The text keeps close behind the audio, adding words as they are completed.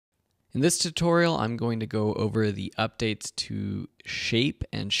In this tutorial, I'm going to go over the updates to shape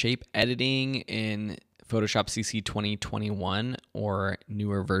and shape editing in Photoshop CC 2021 or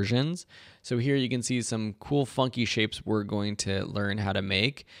newer versions. So here you can see some cool funky shapes we're going to learn how to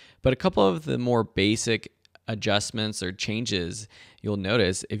make, but a couple of the more basic adjustments or changes you'll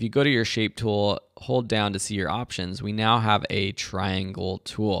notice. If you go to your shape tool, hold down to see your options, we now have a triangle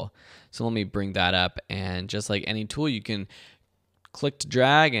tool. So let me bring that up, and just like any tool, you can click to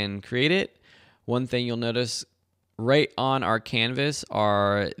drag and create it. One thing you'll notice right on our canvas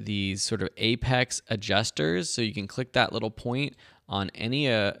are these sort of apex adjusters. So you can click that little point on any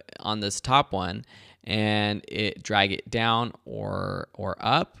on this top one and it drag it down or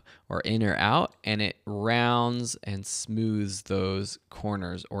up or in or out, and it rounds and smooths those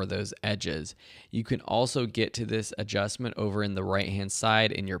corners or those edges. You can also get to this adjustment over in the right hand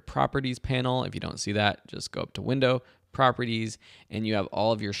side in your properties panel. If you don't see that, just go up to Window, Properties, and you have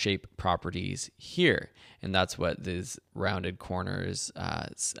all of your shape properties here, and that's what this rounded corners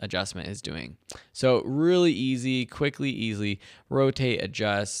adjustment is doing. So really easy, easily rotate,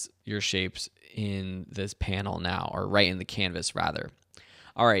 adjust your shapes in this panel now, or right in the canvas rather.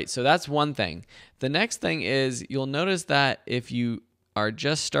 All right, so that's one thing. The next thing is you'll notice that if you are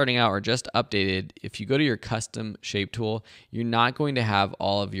just starting out or just updated, if you go to your custom shape tool, you're not going to have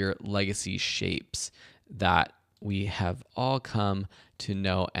all of your legacy shapes that we have all come to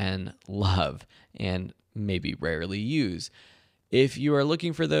know and love and maybe rarely use. If you are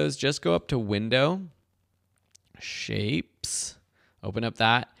looking for those, just go up to Window, Shapes, open up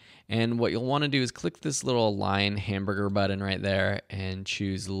that, and what you'll want to do is click this little line hamburger button right there and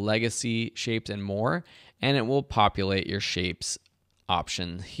choose Legacy Shapes and More, and it will populate your shapes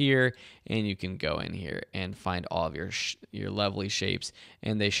option here, and you can go in here and find all of your lovely shapes,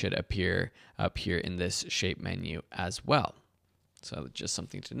 and they should appear up here in this shape menu as well. So just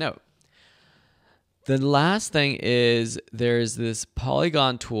something to note. The last thing is there's this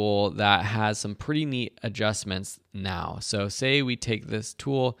Polygon tool that has some pretty neat adjustments now. So say we take this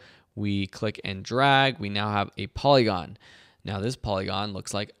tool, we click and drag, we now have a polygon. Now this polygon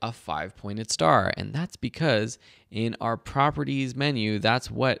looks like a 5-pointed star, and that's because in our properties menu, that's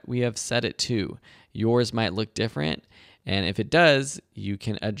what we have set it to. Yours might look different, and if it does, you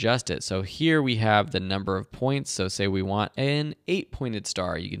can adjust it. So here we have the number of points. So say we want an 8-pointed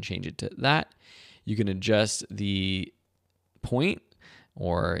star, you can change it to that. You can adjust the point,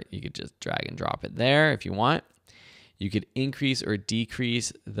 or you could just drag and drop it there if you want. You could increase or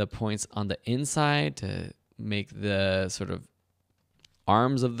decrease the points on the inside to make the sort of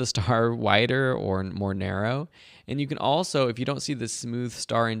arms of the star wider or more narrow. And you can also, if you don't see the smooth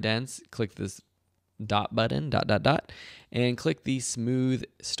star indents, click this dot button, and click the smooth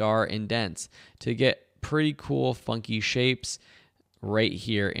star indents to get pretty cool funky shapes right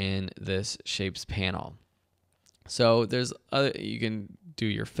here in this shapes panel. So there's you can do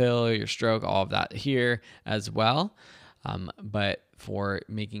your fill, your stroke, all of that here as well. But for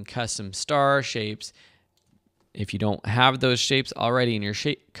making custom star shapes, if you don't have those shapes already in your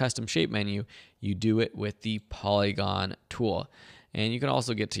custom shape menu, you do it with the Polygon tool. And you can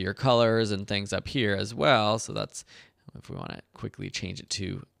also get to your colors and things up here as well. So that's, if we want to quickly change it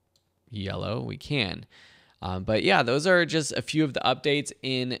to yellow, we can. But yeah, those are just a few of the updates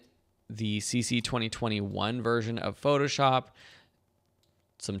in the CC 2021 version of Photoshop.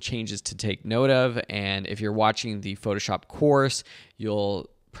 Some changes to take note of. And if you're watching the Photoshop course, you'll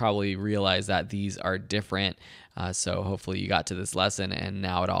probably realize that these are different. So hopefully you got to this lesson and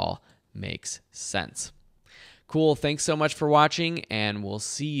now it all makes sense. Cool. Thanks so much for watching, and we'll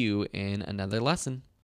see you in another lesson.